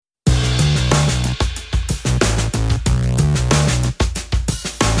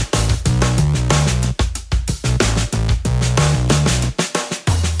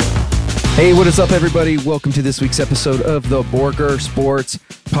Hey, what is up, everybody? Welcome to this week's episode of the Borger Sports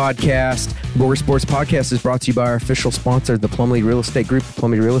Podcast. The Borger Sports Podcast is brought to you by our official sponsor, the Plumlee Real Estate Group. The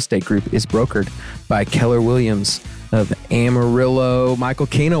Plumlee Real Estate Group is brokered by Keller Williams of Amarillo. Michael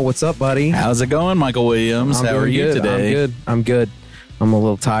Kano, what's up, buddy? How's it going, Michael Williams? How are you today? I'm good. I'm a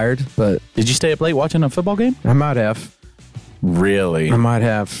little tired, but... Did you stay up late watching a football game? I might have. Really? I might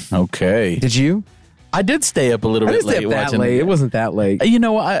have. Okay. Did you? I did stay up a little bit late watching. It wasn't that late. You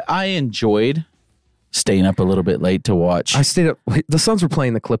know, I enjoyed staying up a little bit late to watch. I stayed up. The Suns were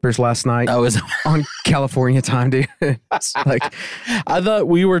playing the Clippers last night. I was on California time, dude. It's like, I thought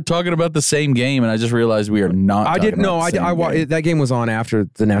we were talking about the same game, and I just realized we are not. I didn't know. That game was on after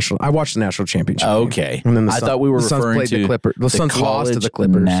the national. I watched the national championship. Okay, and then I thought we were referring to the Clippers. The Suns lost to the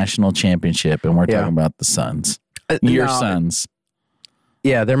Clippers national championship, and we're talking about the Suns. Your Suns.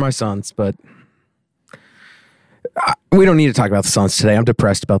 Yeah, they're my Suns, but we don't need to talk about the Suns today. I'm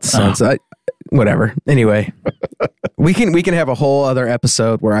depressed about the Suns. Whatever. Anyway, we can have a whole other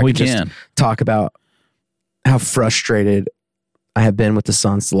episode where I can just talk about how frustrated I have been with the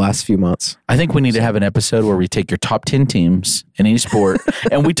Suns the last few months. I think we need to have an episode where we take your top 10 teams in any sport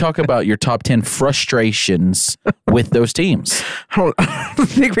and we talk about your top 10 frustrations with those teams. I don't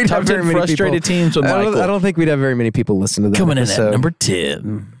think we'd have very many frustrated teams with Michael. I don't think we'd have very many people listen to that Coming episode. in at number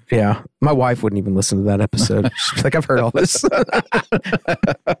 10. Yeah. My wife wouldn't even listen to that episode. She'd be like, I've heard all this.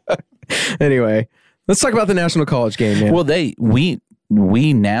 Anyway, let's talk about the national college game, man. Well,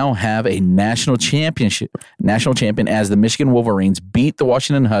 we now have a national champion as the Michigan Wolverines beat the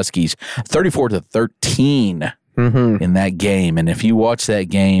Washington Huskies 34-13 in that game. And if you watch that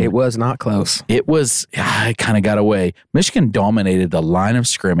game, it was not close. It kind of got away. Michigan dominated the line of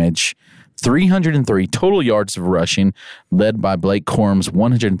scrimmage. 303 total yards of rushing, led by Blake Corum's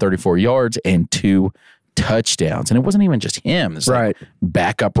 134 yards and 2 touchdowns. And it wasn't even just him. It's right. Like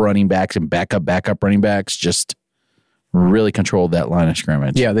backup running backs and backup running backs just really controlled that line of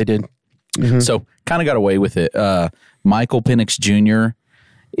scrimmage. Yeah, they did. Mm-hmm. So kind of got away with it. Michael Penix Jr.,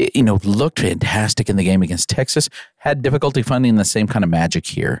 looked fantastic in the game against Texas. Had difficulty finding the same kind of magic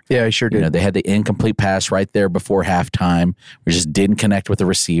here. Yeah, he sure did. They had the incomplete pass right there before halftime. We just didn't connect with the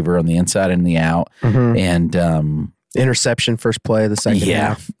receiver on the inside and the out. Mm-hmm. And interception first play of the second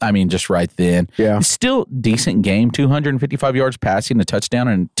half. I mean, just right then. Yeah. Still decent game. 255 yards passing, a touchdown,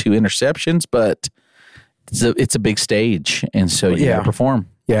 and 2 interceptions, but it's a big stage, and so you got to perform.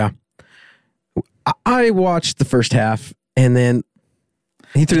 Yeah. I watched the first half, and then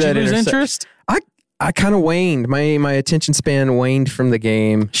he threw that interest? I kind of waned. My attention span waned from the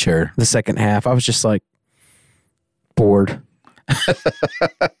game. Sure. The second half. I was just like bored.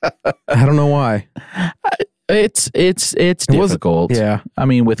 I don't know why. It's difficult. Yeah. I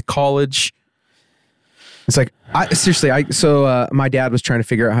mean, with college, it's like my dad was trying to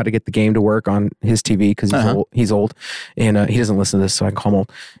figure out how to get the game to work on his TV because he's old, and he doesn't listen to this, so I can call him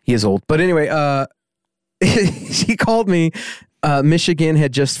old. He is old. But anyway, he called me. Michigan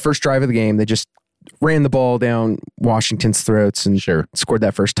had just first drive of the game. They just ran the ball down Washington's throats and scored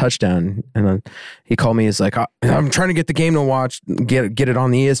that first touchdown. And then he called me. He's like, I'm trying to get the game to watch, get it on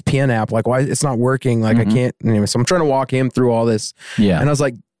the ESPN app. Like, why it's not working? Like, I can't. Anyway, so I'm trying to walk him through all this. Yeah. And I was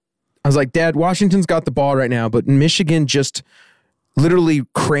like, Dad, Washington's got the ball right now, but Michigan just literally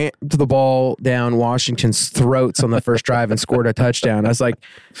cramped the ball down Washington's throats on the first drive and scored a touchdown. I was like,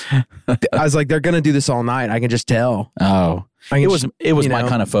 they're going to do this all night. I can just tell. Oh, it was my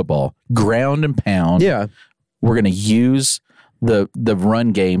kind of football. Ground and pound. Yeah. We're going to use the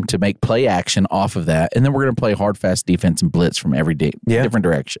run game to make play action off of that. And then we're going to play hard, fast defense and blitz from every different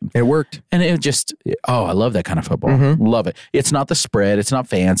direction. It worked. And it just, I love that kind of football. Mm-hmm. Love it. It's not the spread. It's not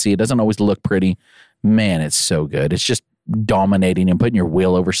fancy. It doesn't always look pretty. Man, it's so good. It's just dominating and putting your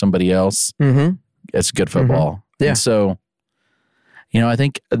will over somebody else. Mm-hmm. It's good football. Mm-hmm. Yeah. And so, I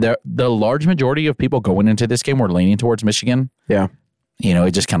think the large majority of people going into this game were leaning towards Michigan. Yeah.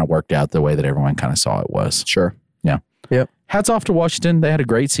 It just kind of worked out the way that everyone kind of saw it was. Sure. Yeah. Yep. Hats off to Washington. They had a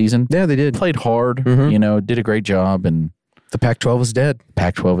great season. Yeah, they did. Played hard, did a great job. And the Pac-12 is dead.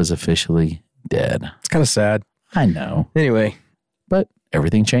 Pac-12 is officially dead. It's kind of sad. I know. Anyway. But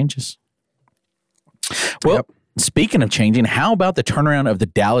everything changes. Well, Speaking of changing, how about the turnaround of the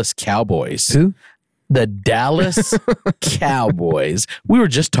Dallas Cowboys? Who? The Dallas Cowboys. We were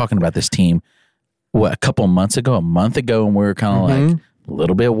just talking about this team, a month ago, and we were kind of like a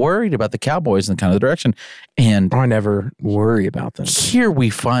little bit worried about the Cowboys and kind of the direction. And I never worry about them. Here we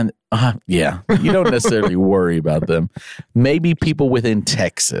find, you don't necessarily worry about them. Maybe people within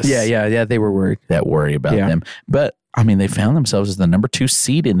Texas. Yeah, they were worried. That worry about them. But I mean, they found themselves as the number 2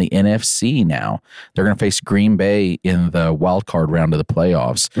 seed in the NFC now. They're going to face Green Bay in the wild card round of the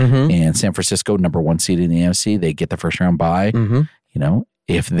playoffs. And San Francisco, number 1 seed in the NFC, they get the first round bye. You know,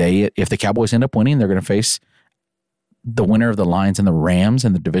 if the Cowboys end up winning, they're going to face the winner of the Lions and the Rams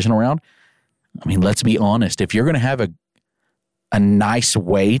in the divisional round. I mean, let's be honest. If you're going to have a nice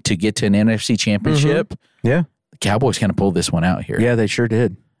way to get to an NFC championship, the Cowboys kind of pulled this one out here. Yeah, they sure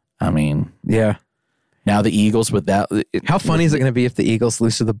did. I mean, yeah. Now the Eagles with that. How funny is it going to be if the Eagles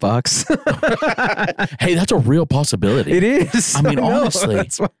lose to the Bucks? Hey, that's a real possibility. It is. I mean, honestly,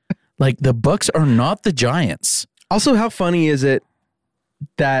 like the Bucks are not the Giants. Also, how funny is it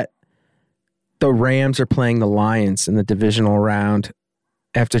that the Rams are playing the Lions in the divisional round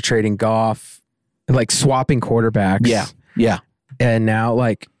after trading Goff, like swapping quarterbacks? Yeah. And now,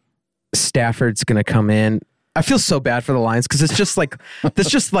 like, Stafford's going to come in. I feel so bad for the Lions because it's just like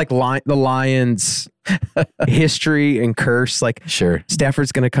the Lions' history and curse. Like, sure,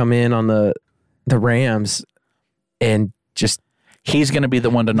 Stafford's going to come in on the Rams and just he's going to be the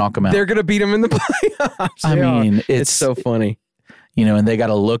one to knock them out. They're going to beat him in the playoffs. I mean, it's so funny, you know. And they got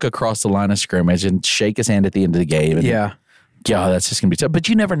to look across the line of scrimmage and shake his hand at the end of the game. And yeah, that's just going to be tough. But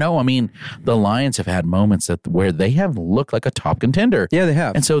you never know. I mean, the Lions have had moments where they have looked like a top contender. Yeah, they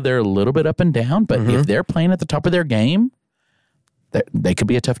have. And so they're a little bit up and down. But if they're playing at the top of their game, they could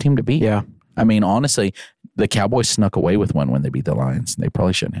be a tough team to beat. Yeah. I mean, honestly, the Cowboys snuck away with one when they beat the Lions. They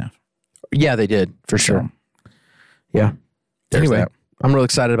probably shouldn't have. Yeah, they did, for sure. Yeah. Anyway, that. I'm really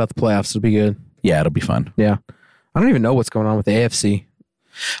excited about the playoffs. It'll be good. Yeah, it'll be fun. Yeah. I don't even know what's going on with the AFC.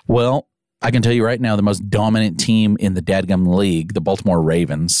 Well, I can tell you right now, the most dominant team in the dadgum league, the Baltimore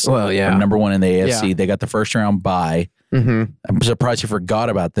Ravens, are number 1 in the AFC. Yeah. They got the first round bye. I'm surprised you forgot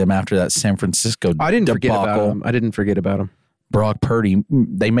about them after that San Francisco I didn't debacle. forget about them. I didn't forget about them. Brock Purdy,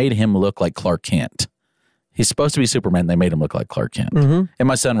 they made him look like Clark Kent. He's supposed to be Superman. They made him look like Clark Kent. And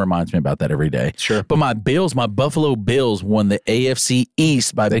my son reminds me about that every day. Sure. But my Buffalo Bills won the AFC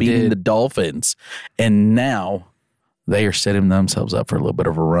East by beating the Dolphins. And now they are setting themselves up for a little bit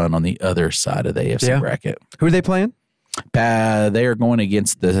of a run on the other side of the AFC bracket. Who are they playing? They are going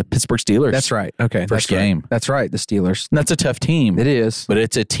against the Pittsburgh Steelers. That's right. Okay. First game. That's right. The Steelers. And that's a tough team. It is. But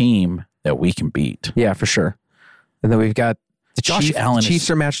it's a team that we can beat. Yeah, for sure. And then we've got the Chiefs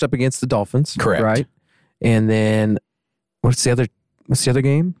are matched up against the Dolphins. Correct. Right. And then what's the other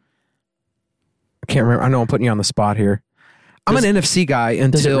game? I can't remember. I know I'm putting you on the spot here. I'm an NFC guy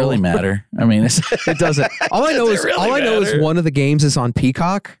until. Does it really matter? I mean, it doesn't. All I know is one of the games is on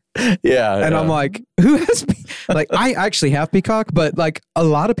Peacock. Yeah. And I'm like, who has I actually have Peacock, but like a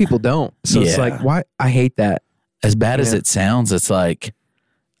lot of people don't. So it's like, why? I hate that. As bad as it sounds, it's like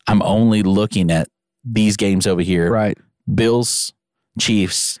I'm only looking at these games over here. Right. Bills,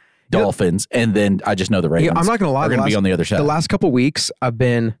 Chiefs, Dolphins, and then I just know the Ravens. I'm not going to lie. Are going to be on the other side. The last couple of weeks, I've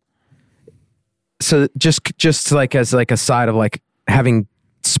been just like as like a side of like having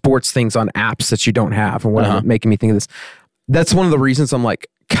sports things on apps that you don't have, and what making me think of this. That's one of the reasons I'm like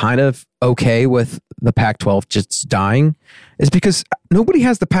kind of okay with the Pac-12 just dying, is because nobody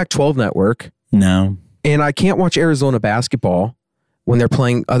has the Pac-12 network. No, and I can't watch Arizona basketball when they're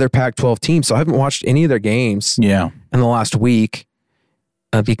playing other Pac-12 teams. So I haven't watched any of their games. Yeah. In the last week.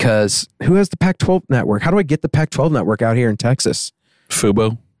 Because who has the Pac-12 network? How do I get the Pac-12 network out here in Texas?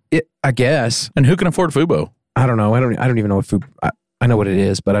 Fubo. I guess. And who can afford Fubo? I don't know. I don't even know what Fubo. I know what it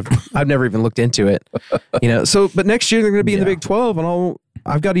is, but I've never even looked into it. You know. So, but next year they're going to be in the Big 12, and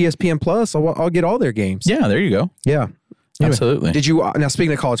I've got ESPN Plus. I'll get all their games. Yeah, there you go. Yeah, anyway, absolutely. Did you now?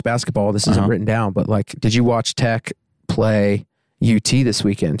 Speaking of college basketball, this isn't written down, but like, did you watch Tech play UT this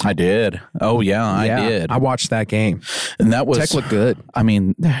weekend? I did. Oh yeah, I did. I watched that game, and that was Tech looked good. I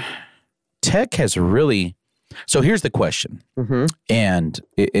mean, Tech has really. So here's the question, and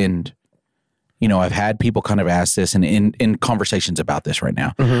you know, I've had people kind of ask this, and in conversations about this right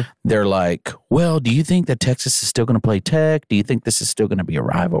now, they're like, "Well, do you think that Texas is still going to play Tech? Do you think this is still going to be a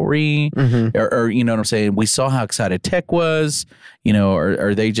rivalry, or you know what I'm saying? We saw how excited Tech was, you know, or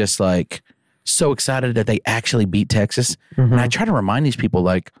are they just like?" So excited that they actually beat Texas. And I try to remind these people,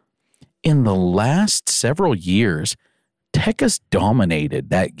 like, in the last several years, Tech has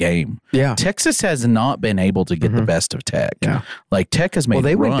dominated that game. Yeah. Texas has not been able to get the best of Tech. Yeah. Like, Tech has made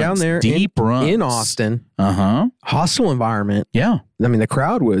they went down there deep runs. In Austin. Hostile environment. Yeah. I mean, the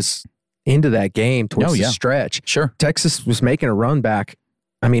crowd was into that game towards the stretch. Sure. Texas was making a run back.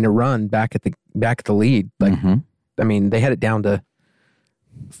 I mean, a run back at the lead. Like, I mean, they had it down to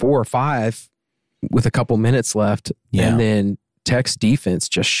 4 or 5 with a couple minutes left. Yeah. And then Tech's defense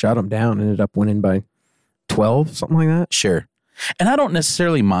just shut them down, ended up winning by 12, something like that. Sure. And I don't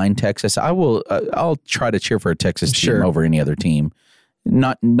necessarily mind Texas. I'll try to cheer for a Texas team over any other team.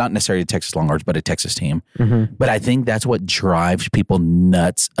 Not necessarily a Texas Longhorns, but a Texas team. Mm-hmm. But I think that's what drives people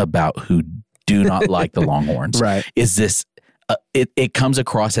nuts about who do not like the Longhorns. Right. Is this it comes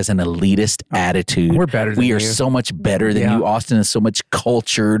across as an elitist attitude. We're better than we you. are so much better than you. Austin is so much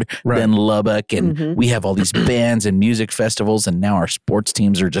cultured than Lubbock, and we have all these bands and music festivals, and now our sports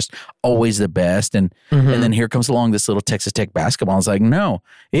teams are just always the best. And then here comes along this little Texas Tech basketball. It's like, no,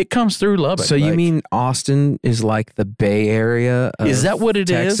 it comes through Lubbock. So you mean Austin is like the Bay Area of is that what it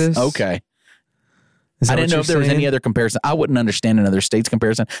Texas? is? Okay. I didn't know if there was any other comparison. I wouldn't understand another state's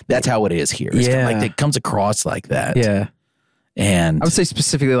comparison. That's how it is here. It's kind of like it comes across like that. Yeah. And I would say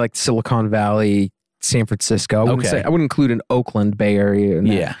specifically like Silicon Valley, San Francisco. I wouldn't include an Oakland Bay Area. In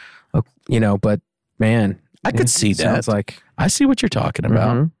that, but man, I could see that. Sounds like I see what you're talking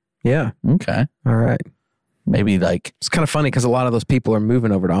about. Mm-hmm. Yeah. Okay. All right. Maybe like it's kind of funny because a lot of those people are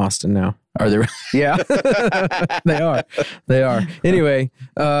moving over to Austin now. Are there? Yeah, they are. Anyway,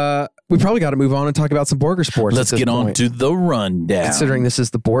 we probably got to move on and talk about some Borger sports. Let's get on to the rundown. Considering this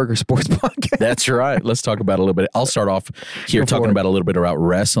is the Borger Sports Podcast. That's right. Let's talk about a little bit. I'll start off here talking about a little bit about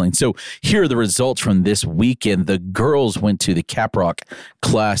wrestling. So here are the results from this weekend. The girls went to the Caprock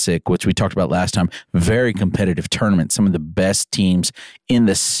Classic, which we talked about last time. Very competitive tournament. Some of the best teams in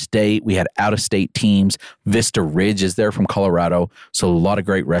the state. We had out-of-state teams. Vista Ridge is there from Colorado. So a lot of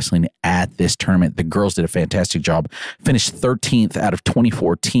great wrestling at this tournament. The girls did a fantastic job. Finished 13th out of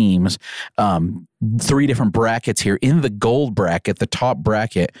 24 teams. 3 different brackets here. In the gold bracket, the top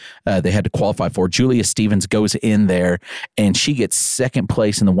bracket, they had to qualify for. Julia Stevens goes in there, and she gets second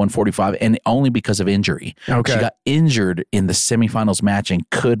place in the 145, and only because of injury. Okay. She got injured in the semifinals match and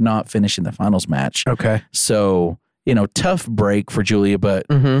could not finish in the finals match. Okay. So, tough break for Julia, but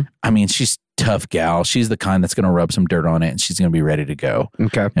I mean, she's tough gal. She's the kind that's going to rub some dirt on it, and she's going to be ready to go.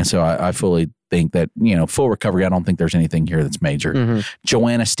 Okay. And so I fully think that, full recovery, I don't think there's anything here that's major.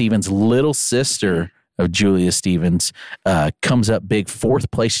 Joanna Stevens, little sister of Julia Stevens, comes up big, 4th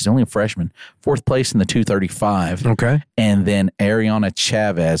place. She's only a freshman. 4th place in the 235. Okay. And then Ariana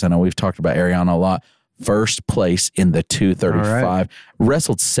Chavez, I know we've talked about Ariana a lot, 1st place in the 235. Right.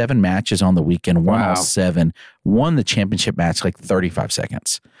 Wrestled 7 matches on the weekend, won all 7, won the championship match like 35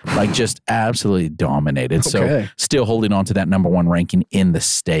 seconds. Like just absolutely dominated. So still holding on to that number 1 ranking in the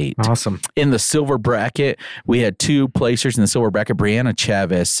state. Awesome. In the silver bracket, we had 2 placers in the silver bracket. Brianna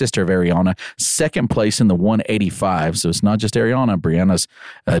Chavez, sister of Ariana, 2nd place in the 185. So it's not just Ariana. Brianna's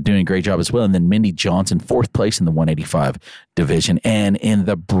doing a great job as well. And then Mindy Johnson, 4th place in the 185 division. And in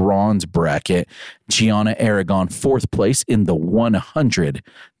the bronze bracket, Gianna Aragon, 4th place in the 100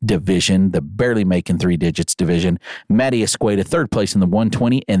 division, the barely making 3 digits division. Maddie Escueda, 3rd place in the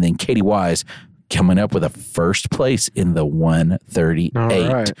 120, and then Katie Wise coming up with a 1st place in the 138.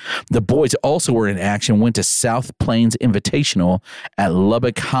 Right. The boys also were in action, went to South Plains Invitational at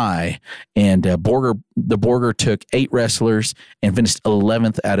Lubbock High, and the Borger took 8 wrestlers and finished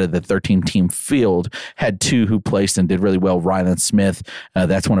 11th out of the 13-team field. Had 2 who placed and did really well. Rylan Smith,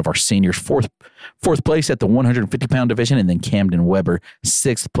 that's one of our seniors, 4th place at the 150-pound division, and then Camden Weber,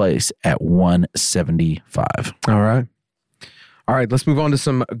 6th place at 175. All right, let's move on to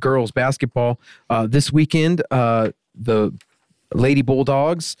some girls basketball. This weekend, the Lady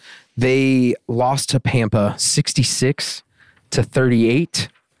Bulldogs, they lost to Pampa 66-38.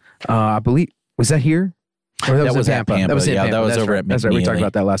 I believe, was that here? Or that was at Pampa. That was in Pampa. That was over at McNeely. That's right. We talked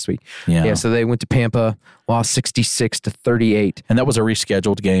about that last week. Yeah. So they went to Pampa, lost 66-38. And that was a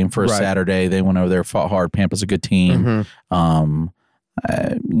rescheduled game for a Saturday. They went over there, fought hard. Pampa's a good team.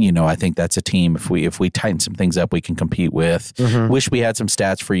 I think that's a team. If we tighten some things up, we can compete with. Wish we had some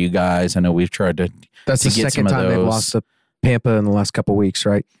stats for you guys. I know we've tried to. That's the second time they've lost to Pampa in the last couple of weeks,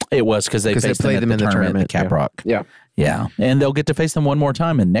 right? It was because they played them in the tournament at Caprock. Yeah, and they'll get to face them one more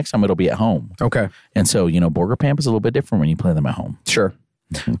time, and next time it'll be at home. Okay. And so Borger Pampa's a little bit different when you play them at home. Sure.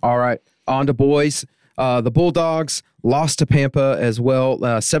 All right, on to boys. The Bulldogs lost to Pampa as well,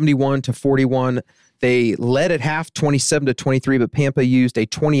 71-41. They led at half, 27-23, but Pampa used a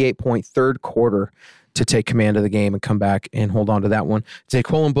 28-point third quarter to take command of the game and come back and hold on to that one.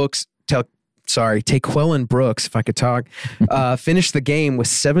 Taquillen Brooks, if I could talk, finished the game with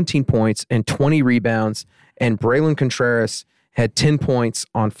 17 points and 20 rebounds, and Braylon Contreras had 10 points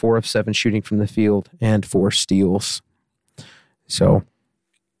on 4 of 7 shooting from the field and 4 steals. So,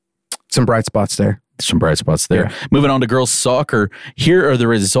 some bright spots there. Yeah. Moving on to girls soccer. Here are the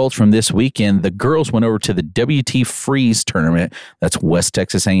results from this weekend. The girls went over to the WT Freeze tournament. That's West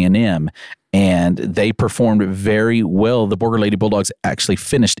Texas A&M. and they performed very well. The Borger Lady Bulldogs actually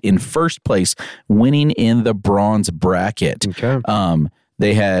finished in first place, winning in the bronze bracket. Okay.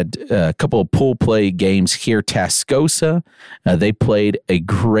 They had a couple of pool play games here. Tascosa, they played a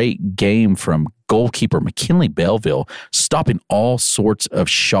great game from goalkeeper McKinley Belleville, stopping all sorts of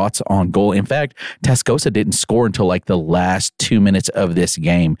shots on goal. In fact, Tascosa didn't score until like the last 2 minutes of this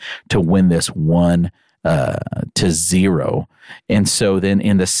game to win this 1-0. And so then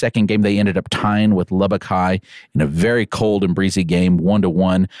in the second game, they ended up tying with Lubbock High in a very cold and breezy game,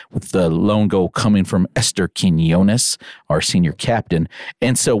 1-1, with the lone goal coming from Esther Quinones, our senior captain.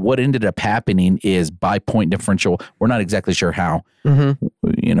 And so what ended up happening is by point differential, we're not exactly sure how,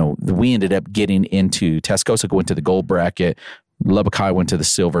 we ended up getting into Tascosa going to the gold bracket, Lubbock High went to the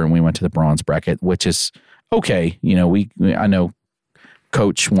silver, and we went to the bronze bracket, which is okay. I know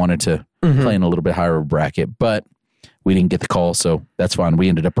Coach wanted to play in a little bit higher bracket, but we didn't get the call, so that's fine. We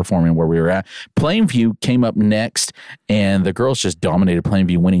ended up performing where we were at. Plainview came up next, and the girls just dominated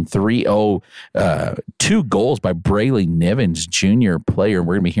Plainview, winning 3-0. 2 goals by Braylee Nivens, junior player.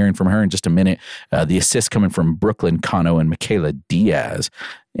 We're going to be hearing from her in just a minute. The assist coming from Brooklyn Cano and Michaela Diaz.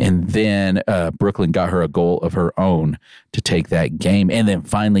 And then Brooklyn got her a goal of her own to take that game. And then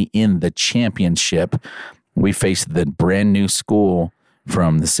finally in the championship, we faced the brand new school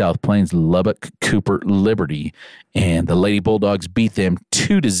from the South Plains, Lubbock Cooper Liberty, and the Lady Bulldogs beat them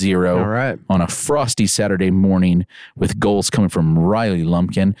 2-0 on a frosty Saturday morning, with goals coming from Riley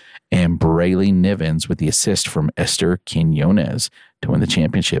Lumpkin and Braylee Nivens, with the assist from Esther Quinones to win the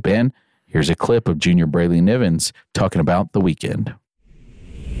championship. And here's a clip of junior Braylee Nivens talking about the weekend.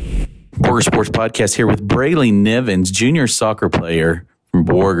 Borger Sports Podcast here with Braylee Nivens, junior soccer player from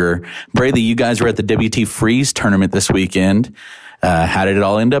Borger. Braylee, you guys were at the WT Freeze tournament this weekend. How did it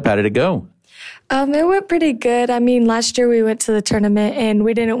all end up? How did it go? It went pretty good. I mean, last year we went to the tournament and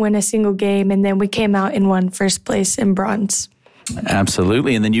we didn't win a single game, and then we came out and won first place in bronze.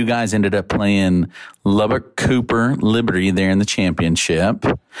 Absolutely. And then you guys ended up playing Lubbock Cooper Liberty there in the championship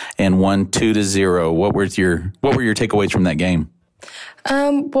and won 2-0. What were your takeaways from that game?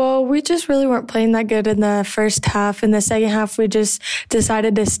 Well, we just really weren't playing that good in the first half. In the second half, we just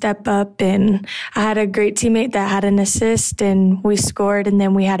decided to step up, and I had a great teammate that had an assist, and we scored, and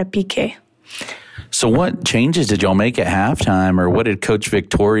then we had a PK. So what changes did y'all make at halftime, or what did Coach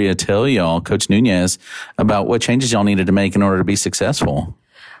Victoria tell y'all, Coach Nunez, about what changes y'all needed to make in order to be successful?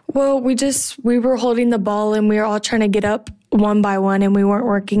 Well, we were holding the ball, and we were all trying to get up one by one, and we weren't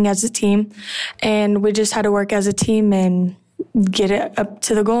working as a team, and we just had to work as a team and get it up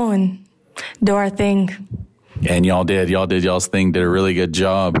to the goal and do our thing. And y'all did y'all's thing, did a really good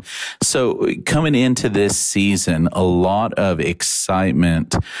job. So coming into this season, a lot of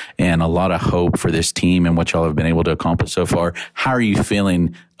excitement and a lot of hope for this team and what y'all have been able to accomplish so far. How are you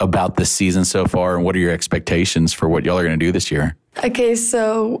feeling about this season so far, and what are your expectations for what y'all are going to do this year? Okay,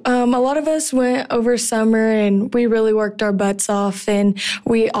 so a lot of us went over summer and we really worked our butts off, and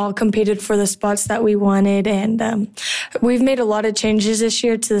we all competed for the spots that we wanted. And we've made a lot of changes this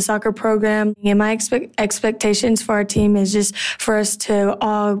year to the soccer program. And my expectations for our team is just for us to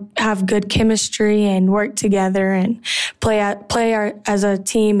all have good chemistry and work together and play as a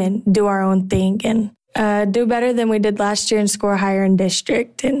team and do our own thing and do better than we did last year and score higher in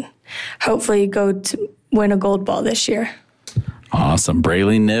district and hopefully go to win a gold ball this year. Awesome.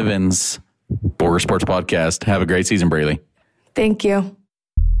 Braylee Nivens, Borger Sports Podcast. Have a great season, Braylee. Thank you.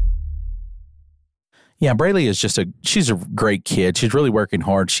 Yeah, Braylee is she's a great kid. She's really working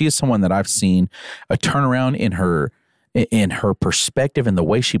hard. She is someone that I've seen a turnaround in her perspective and the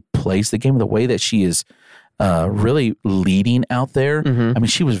way she plays the game, the way that she is really leading out there. Mm-hmm. I mean,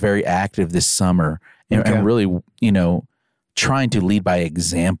 she was very active this summer and really, trying to lead by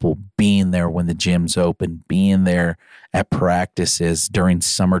example, being there when the gym's open, being there at practices during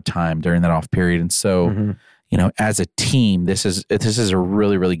summertime, during that off period. And so, as a team, this is a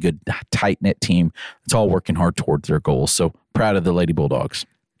really, really good, tight-knit team. It's all working hard towards their goals. So proud of the Lady Bulldogs.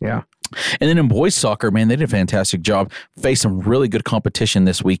 Yeah. And then in boys soccer, man, they did a fantastic job. Faced some really good competition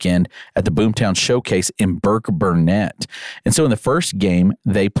this weekend at the Boomtown Showcase in Burke-Burnett. And so in the first game,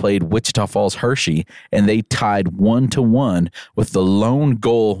 they played Wichita Falls Hershey, and they tied 1-1 with the lone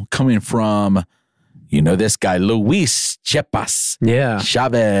goal coming from, this guy, Luis Chepas. Yeah.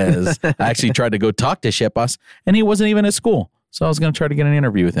 Chavez. I actually tried to go talk to Chepas, and he wasn't even at school. So I was going to try to get an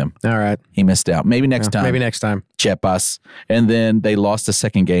interview with him. All right. He missed out. Maybe next time. Maybe next time. Chepas. And then they lost the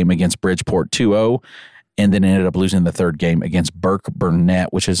second game against Bridgeport 2-0, and then ended up losing the third game against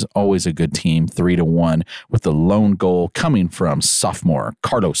Burke-Burnett, which is always a good team, 3-1, with the lone goal coming from sophomore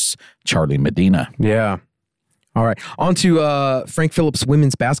Carlos Charlie Medina. Yeah. All right. On to Frank Phillips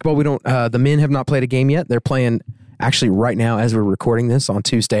women's basketball. The men have not played a game yet. They're playing actually right now as we're recording this on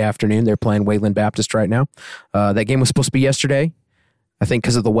Tuesday afternoon. They're playing Wayland Baptist right now. That game was supposed to be yesterday. I think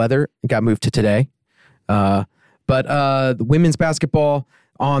because of the weather, it got moved to today. But the women's basketball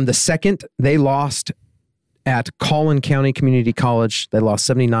on the 2nd, they lost at Collin County Community College. They lost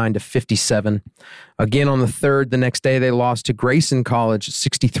 79-57. Again, on the 3rd, the next day, they lost to Grayson College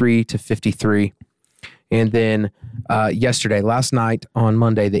 63-53. And then last night on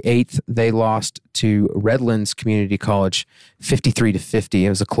Monday, the 8th, they lost to Redlands Community College 53-50. It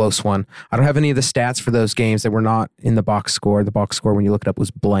was a close one. I don't have any of the stats for those games. They were not in the box score. The box score, when you look it up,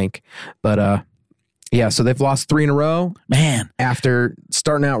 was blank. But so they've lost 3 in a row. Man. After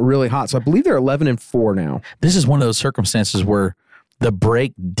starting out really hot. So I believe they're 11-4 now. This is one of those circumstances where the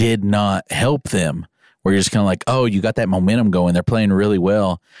break did not help them. Where you're just kind of like, oh, you got that momentum going. They're playing really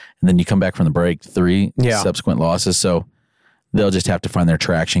well. And then you come back from the break, 3 subsequent losses. So they'll just have to find their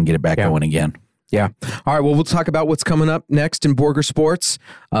traction, get it back going again. Yeah. All right. Well, we'll talk about what's coming up next in Borger Sports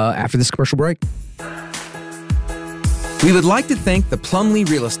after this commercial break. We would like to thank the Plumlee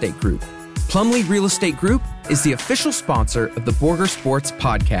Real Estate Group. Plumlee Real Estate Group is the official sponsor of the Borger Sports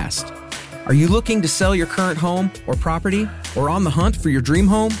podcast. Are you looking to sell your current home or property or on the hunt for your dream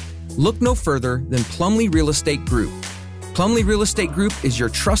home? Look no further than Plumlee Real Estate Group. Plumlee Real Estate Group is your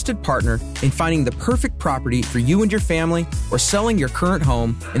trusted partner in finding the perfect property for you and your family or selling your current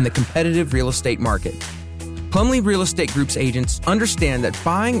home in the competitive real estate market. Plumlee Real Estate Group's agents understand that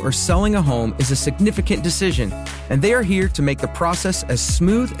buying or selling a home is a significant decision, and they are here to make the process as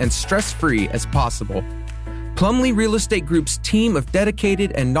smooth and stress-free as possible. Plumlee Real Estate Group's team of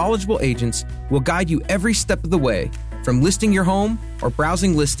dedicated and knowledgeable agents will guide you every step of the way, from listing your home or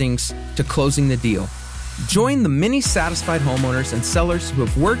browsing listings to closing the deal. Join the many satisfied homeowners and sellers who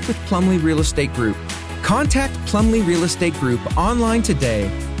have worked with Plumlee Real Estate Group. Contact Plumlee Real Estate Group online today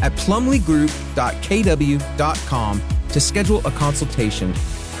at plumleegroup.kw.com to schedule a consultation.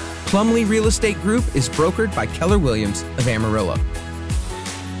 Plumlee Real Estate Group is brokered by Keller Williams of Amarillo.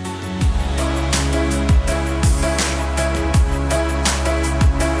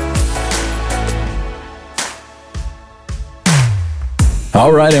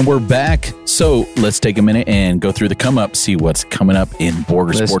 All right, and we're back. So let's take a minute and go through the come up, see what's coming up in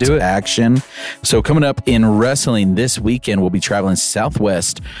Borger Sports action. So coming up in wrestling this weekend, we'll be traveling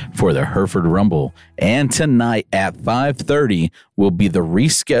southwest for the Hereford Rumble. And tonight at 5:30 will be the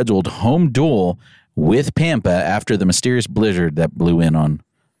rescheduled home duel with Pampa after the mysterious blizzard that blew in on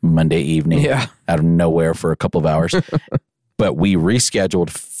Monday evening out of nowhere for a couple of hours. But we rescheduled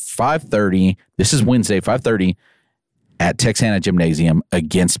 5:30. This is Wednesday, 5:30. At Texana Gymnasium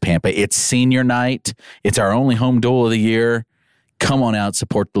against Pampa. It's senior night. It's our only home duel of the year. Come on out,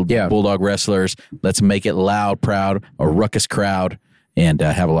 support the Bulldog wrestlers. Let's make it loud, proud, a ruckus crowd, and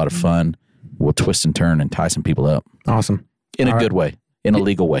have a lot of fun. We'll twist and turn and tie some people up. Awesome. In a good way. In a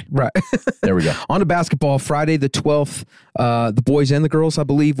legal way. Right. There we go. On to basketball. Friday the 12th, the boys and the girls, I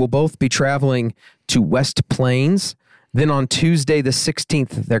believe, will both be traveling to West Plains. Then on Tuesday, the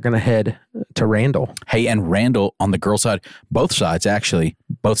 16th, they're going to head to Randall. Hey, and Randall on the girls' side, both sides, actually,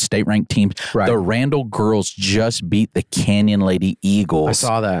 both state-ranked teams. Right. The Randall girls just beat the Canyon Lady Eagles. I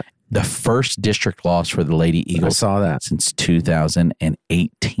saw that. The first district loss for the Lady Eagles. I saw that. Since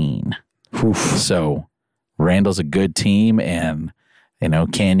 2018. Oof. So Randall's a good team, and,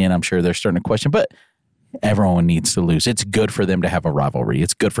 Canyon, I'm sure they're starting to question, but everyone needs to lose. It's good for them to have a rivalry.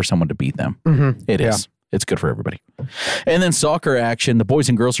 It's good for someone to beat them. Mm-hmm. It is. It's good for everybody. And then soccer action. The boys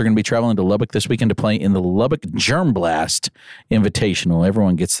and girls are going to be traveling to Lubbock this weekend to play in the Lubbock Germ Blast Invitational.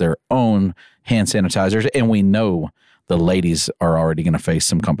 Everyone gets their own hand sanitizers, and we know the ladies are already going to face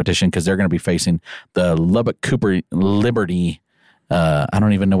some competition because they're going to be facing the Lubbock Cooper Liberty. I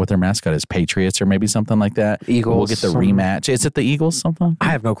don't even know what their mascot is. Patriots or maybe something like that. Eagles. We'll get the rematch. Is it the Eagles something? I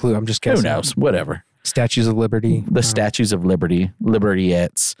have no clue. I'm just guessing. Who knows? Whatever. Statues of Liberty. The Statues of Liberty.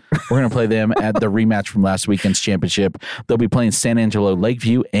 Libertyettes. We're going to play them at the rematch from last weekend's championship. They'll be playing San Angelo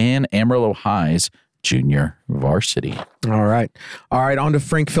Lakeview and Amarillo High's junior varsity. All right. On to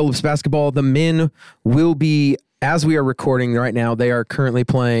Frank Phillips basketball. The men will be, as we are recording right now, they are currently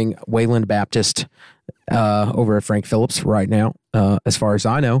playing Wayland Baptist over at Frank Phillips right now, as far as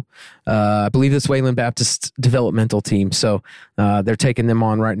I know. I believe it's Wayland Baptist developmental team, so they're taking them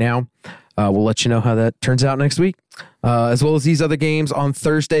on right now. We'll let you know how that turns out next week. As well as these other games, on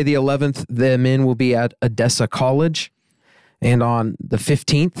Thursday the 11th, the men will be at Odessa College, and on the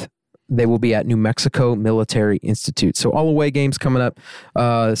 15th, they will be at New Mexico Military Institute. So all away games coming up.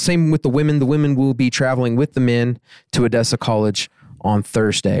 Same with the women. The women will be traveling with the men to Odessa College on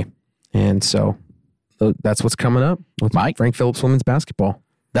Thursday. And so that's what's coming up with Mike? Frank Phillips women's basketball.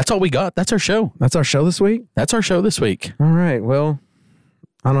 That's all we got. That's our show. That's our show this week? That's our show this week. All right. Well,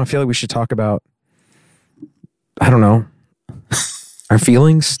 I don't know. I feel like we should talk about, I don't know, our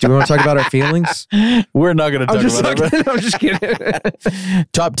feelings. Do we want to talk about our feelings? We're not going to talk about it. I'm just kidding.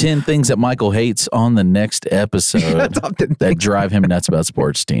 Top 10 things that Michael hates on the next episode that drive him nuts about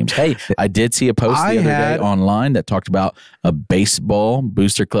sports teams. Hey, I did see a post the other day online that talked about a baseball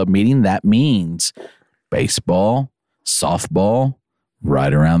booster club meeting. That means baseball, softball,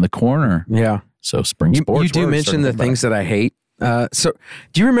 right around the corner. Yeah. So spring sports. You do mention the things that I hate. So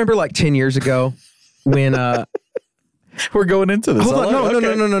do you remember like 10 years ago when we're going into this? Hold on.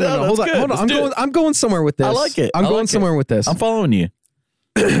 No. Hold on. I'm going somewhere with this. I like it. I'm going somewhere with this. I'm following you.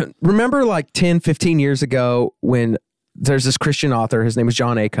 Remember like 10, 15 years ago when there's this Christian author, his name was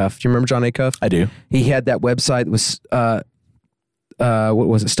John Acuff. Do you remember John Acuff? I do. He had that website that was what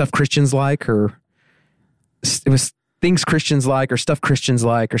was it? Stuff Christians Like, or it was Things Christians Like, or Stuff Christians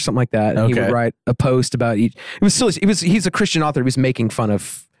Like, or something like that. And he would write a post about each. It was silly. He's a Christian author. He was making fun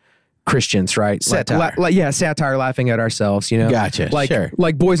of Christians, right? Satire. Satire, laughing at ourselves, you know? Gotcha. Like, sure.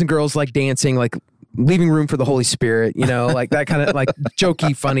 Like boys and girls, like dancing, like leaving room for the Holy Spirit, you know, like that kind of like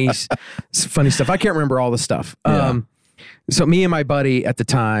jokey, funny stuff. I can't remember all the stuff. Yeah. So me and my buddy at the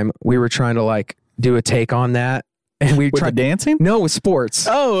time, we were trying to like do a take on that. And we tried dancing? No, with sports.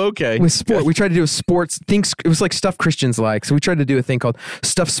 Oh, okay. With sport. We tried to do a sports things. It was like Stuff Christians Like. So we tried to do a thing called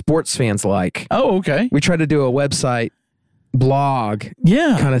Stuff Sports Fans Like. Oh, okay. We tried to do a website blog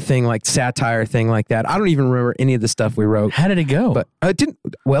kind of thing, like satire thing like that. I don't even remember any of the stuff we wrote. How did it go? But I didn't.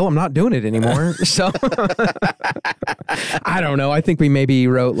 Well, I'm not doing it anymore. So I don't know. I think we maybe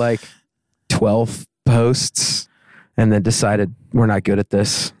wrote like 12 posts and then decided we're not good at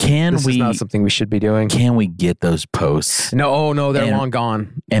this. This is not something we should be doing. Can we get those posts? No, they're long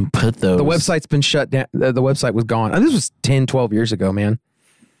gone. And put those. The website's been shut down. The website was gone. And this was 10, 12 years ago, man.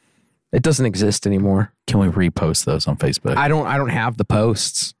 It doesn't exist anymore. Can we repost those on Facebook? I don't have the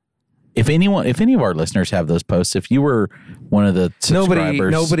posts. If any of our listeners have those posts, if you were one of the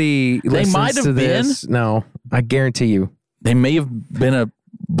subscribers, nobody they might have been. This. No, I guarantee you. They may have been a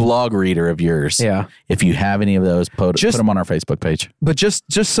blog reader of yours. Yeah. If you have any of those, put them on our Facebook page. But just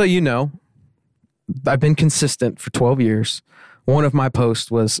so you know, I've been consistent for 12 years. One of my posts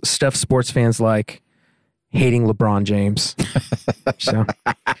was Stuff Sports Fans Like, hating LeBron James. So.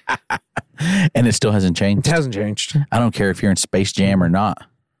 And it still hasn't changed. It hasn't changed. I don't care if you're in Space Jam or not.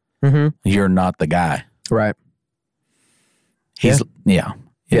 Mm-hmm. You're not the guy. Right. It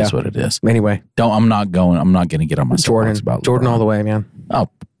is what it is. Anyway. I'm not going to get on my soapbox about Jordan LeBron. all the way, man. Oh,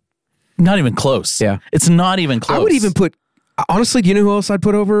 not even close. Yeah. It's not even close. I would even put, honestly, do you know who else I'd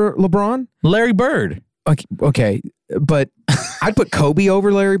put over LeBron? Larry Bird. Okay. But I'd put Kobe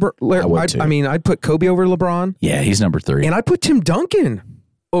over Larry Bird. I'd put Kobe over LeBron. Yeah, he's number 3. And I'd put Tim Duncan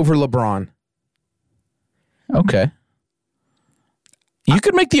over LeBron. Okay. You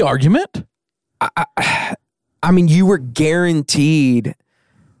could make the argument. I mean, you were guaranteed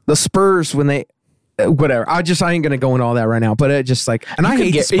the Spurs when they, whatever. I ain't going to go into all that right now, but it just like, and I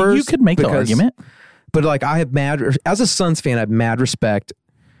hate the Spurs. You could make the argument. But like, I have as a Suns fan, I have mad respect.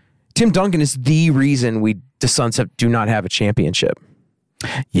 Tim Duncan is the reason the Suns do not have a championship.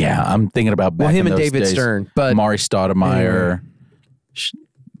 Yeah, I'm thinking about back him in and those David days, Stern, but Maury Stoudemire,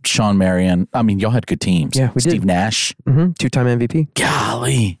 Sean Marion. I mean, y'all had good teams. Yeah, we Steve did. Nash, 2-time MVP.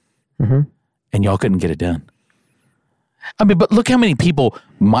 Golly, and y'all couldn't get it done. I mean, but look how many people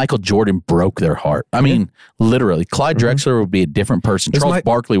Michael Jordan broke their heart. I mean, literally, Clyde Drexler would be a different person. Charles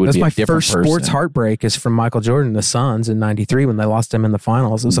Barkley would be a different person. My first sports heartbreak is from Michael Jordan, the Suns in '93 when they lost him in the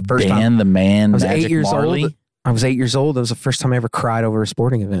finals. It was the first time. Dan the Man, I was Magic 8 years Marley. old. I was 8 years old. It was the first time I ever cried over a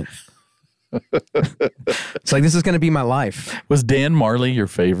sporting event. It's like, this is going to be my life. Was Dan Marley your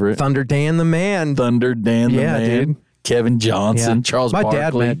favorite? Thunder Dan the Man. Thunder Dan the Man. Yeah, dude. Kevin Johnson, Charles Barkley. My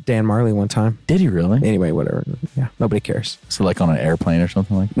dad met Dan Marley one time. Did he really? Anyway, whatever. Yeah, nobody cares. So like on an airplane or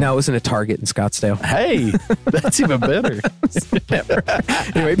something like that? No, it was in a Target in Scottsdale. Hey, that's even better.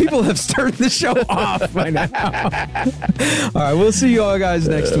 Anyway, people have started the show off by now. All right, we'll see you all guys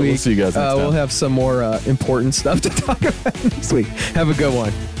next week. We'll see you guys next time. We'll have some more important stuff to talk about next week. Have a good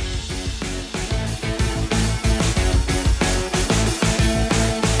one.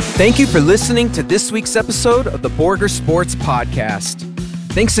 Thank you for listening to this week's episode of the Borger Sports Podcast.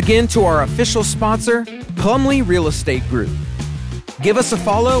 Thanks again to our official sponsor, Plumlee Real Estate Group. Give us a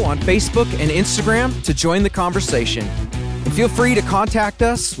follow on Facebook and Instagram to join the conversation. And feel free to contact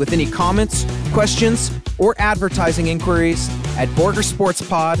us with any comments, questions, or advertising inquiries at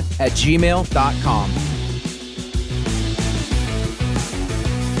borgersportspod@gmail.com.